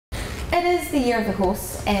It is the year of the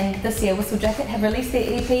horse, and this year Whistle Jacket have released their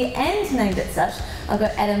EP and named it such. I've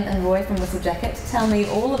got Adam and Roy from Whistle Jacket to tell me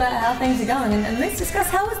all about how things are going, and let's discuss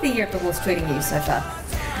how is the year of the horse treating you so far.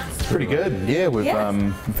 Pretty good, yeah. We've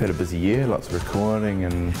had a busy year, lots of recording,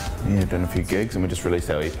 and done a few gigs, and we just released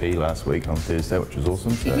our EP last week on Thursday, which was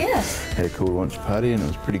awesome. So had a cool launch party, and it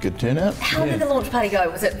was a pretty good turnout. How did the launch party go?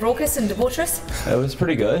 Was it raucous and debaucherous? It was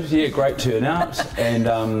pretty good, yeah, great turnout,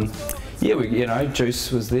 and yeah,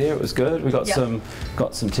 Juice was there. It was good. We got some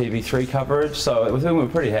TV3 coverage, so I think we're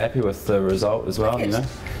pretty happy with the result as well.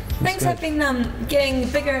 Things have been getting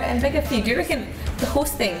bigger and bigger for you. Do you reckon the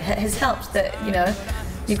horse thing has helped that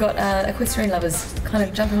you've got equestrian lovers kind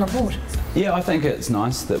of jumping on board? Yeah, I think it's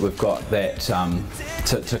nice that we've got that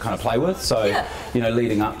to kind of play with. So,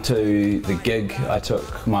 leading up to the gig, I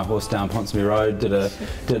took my horse down Ponsonby Road, did a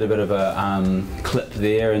bit of a clip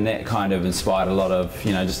there, and that kind of inspired a lot of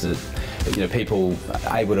people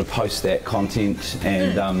able to post that content.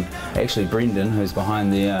 And actually, Brendan, who's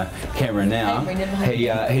behind the camera now,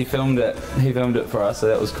 he filmed it. He filmed it for us, so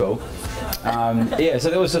that was cool. So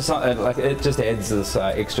there was just something like it just adds this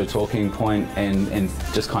extra talking point and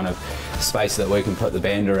just kind of space that we can put the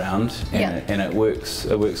band around, and it works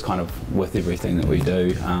kind of with everything that we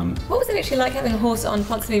do. What was it actually like having a horse on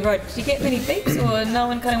Ponsonby Road? Did you get many beeps, or no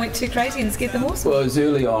one kind of went too crazy and scared the horse? Well, it was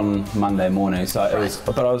early on Monday morning, so it was,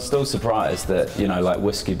 but I was still surprised that like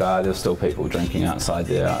Whiskey Bar, there's still people drinking outside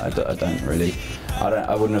there.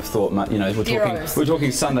 I wouldn't have thought much. We're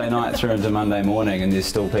talking Sunday night through into Monday morning, and there's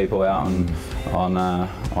still people out on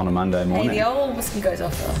a Monday morning. Hey, the old whiskey goes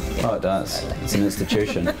off though. Oh, it does. It's an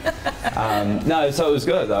institution. No, so it was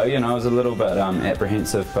good though. I was a little bit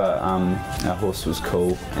apprehensive, but our horse was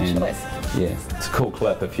cool, and yeah, it's a cool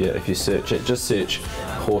clip. If you search it, just search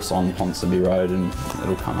horse on Ponsonby Road, and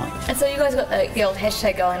it'll come up. And so you guys got the old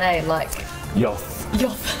hashtag going, like Yoth.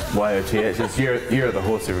 YOTH. It's year of the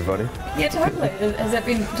horse, everybody. Yeah, totally. Has that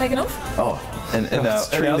been taken off? Oh, in our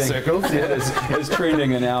circles, it's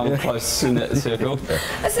trending in our close knit circle.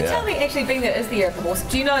 So tell me, actually, being that it is the year of the horse,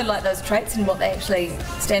 do you know like those traits and what they actually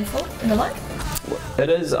stand for and the like? It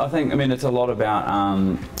is. I mean, it's a lot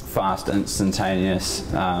about fast, instantaneous,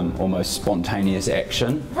 almost spontaneous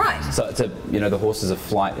action. Right. So it's the horse is a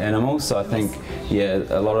flight animal. So I think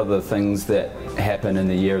a lot of the things that happen in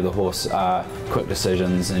the year of the horse are quick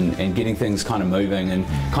decisions and getting things kind of moving and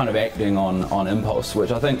kind of acting on impulse,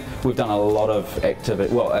 which I think we've done a lot of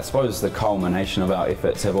activity. Well, I suppose the culmination of our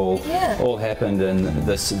efforts have all happened in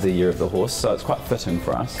the year of the horse. So it's quite fitting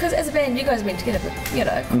for us. Because as a band, you guys have been together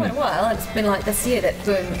for quite a while. And it's been like this year that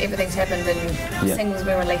boom, everything's happened and singles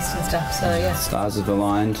were released and stuff. So yeah. Stars have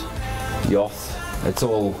aligned. Yoth. It's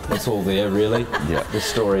all there, really. The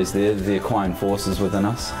story's there, the equine forces within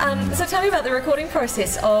us. So tell me about the recording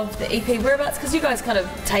process of the EP. Whereabouts? Because you guys kind of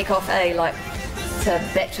take off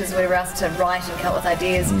to batches, whatever else, to write and come up with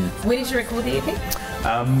ideas. Where did you record the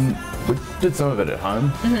EP? We did some of it at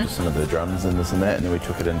home, just some of the drums and this and that, and then we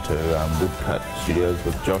took it into Woodcut Studios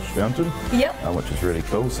with Josh Fountain, which was really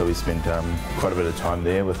cool. So we spent quite a bit of time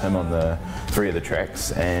there with him on 3 of the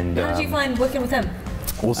tracks. And how did you find working with him?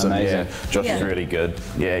 Awesome. Amazing. Josh is really good.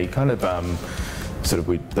 Yeah, he kind of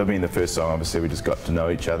they've been the first song, obviously we just got to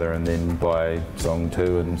know each other, and then by song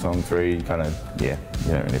 2 and song 3 kind of you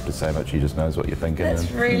don't really have to say much, he just knows what you're thinking.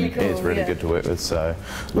 That's really cool. Yeah, it's really good to work with, so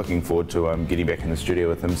looking forward to getting back in the studio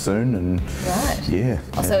with him soon. And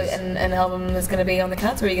also an album is going to be on the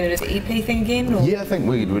cards, or are you going to do the EP thing again? Or? Yeah, I think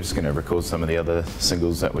we're just going to record some of the other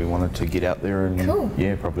singles that we wanted to get out there,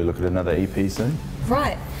 and probably look at another EP soon.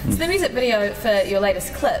 Right. So the music video for your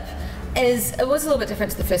latest clip was a little bit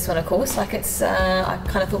different to the first one, of course. Like it's, I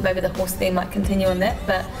kind of thought maybe the horse theme might continue on that,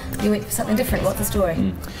 but you went for something different. What's the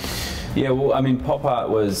story? Yeah, well, I mean, pop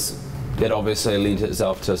art it obviously lent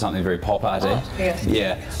itself to something very pop arty.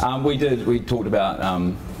 We talked about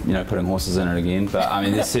putting horses in it again, but I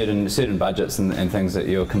mean there's certain budgets and things that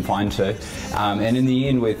you're confined to, and in the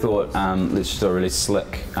end we thought let's just do a really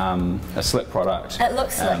slick product. It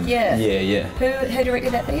looks slick, Who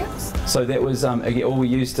directed that video? So that was we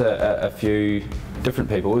used a few different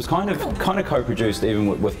people. It was kind of co-produced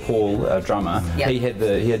even with Paul, our drummer. He had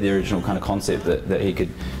the original kind of concept that he could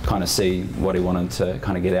kind of see what he wanted to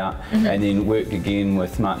kind of get out, and then worked again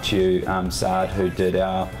with Matthew Sard, who did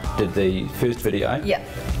the first video,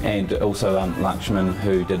 and also Lakshman,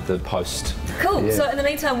 who did the post. Cool. So in the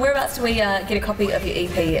meantime, whereabouts do we get a copy of your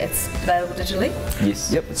EP? It's available digitally?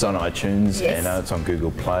 Yes. Yep. It's on iTunes and it's on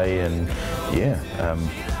Google Play, and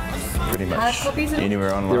pretty much hard copies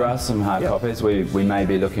anywhere online. There are some hard copies. We may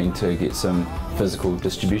be looking to get some physical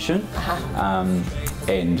distribution,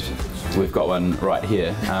 and we've got one right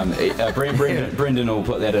here. Brendan will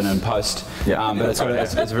put that in post. Yeah. But it's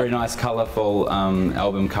a very nice, colourful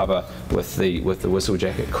album cover with the Whistle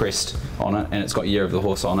Jacket crest on it, and it's got Year of the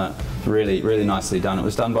Horse on it. Really, really nicely done. It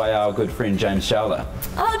was done by our good friend James Showler.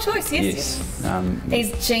 Oh, Joyce, yes.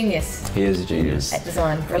 He's genius. He is a genius. At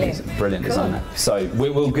design, brilliant. He's a brilliant Cool. designer. So we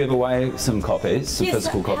will give away some copies, some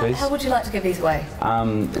physical copies. How would you like to give these away?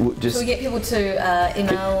 Just Shall we get people to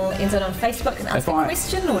email NZOWN on Facebook and ask a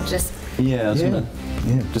question, or just... yeah,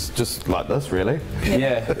 just like this, really.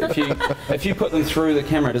 Yeah, if you put them through the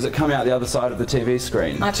camera, does it come out the other side of the TV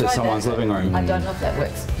screen to someone's living room? I don't know if that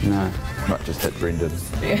works. No. Might just hit Brendan.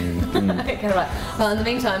 Okay, right. Well, in the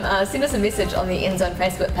meantime, send us a message on the NZOWN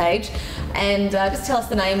Facebook page and just tell us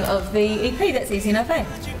the name of the EP. That's easy enough, eh?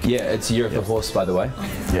 Yeah, it's Year of the Horse, by the way.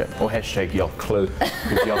 Yeah, or hashtag Yacht Clue.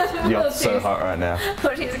 Yacht's so hot right now.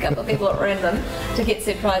 We'll choose a couple of people at random to get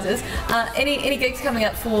surprises. Any gigs coming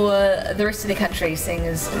up for the rest of the country, seeing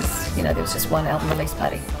as there was just one album release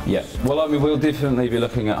party? Yeah, well, I mean, we'll definitely be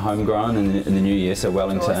looking at Homegrown in the new year, so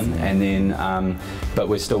Wellington, and then, but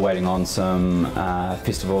we're still waiting on some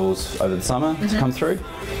festivals over the summer to come through.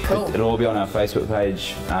 Cool. It'll all be on our Facebook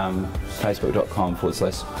page,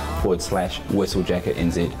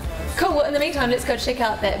 facebook.com/WhistleJacketNZ. Cool, well in the meantime let's go check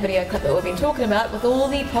out that video clip that we've been talking about with all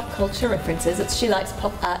the pop culture references. It's She Likes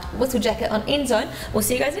Pop Art Whistle Jacket on NZOWN. We'll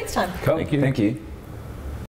see you guys next time. Cool, thank you.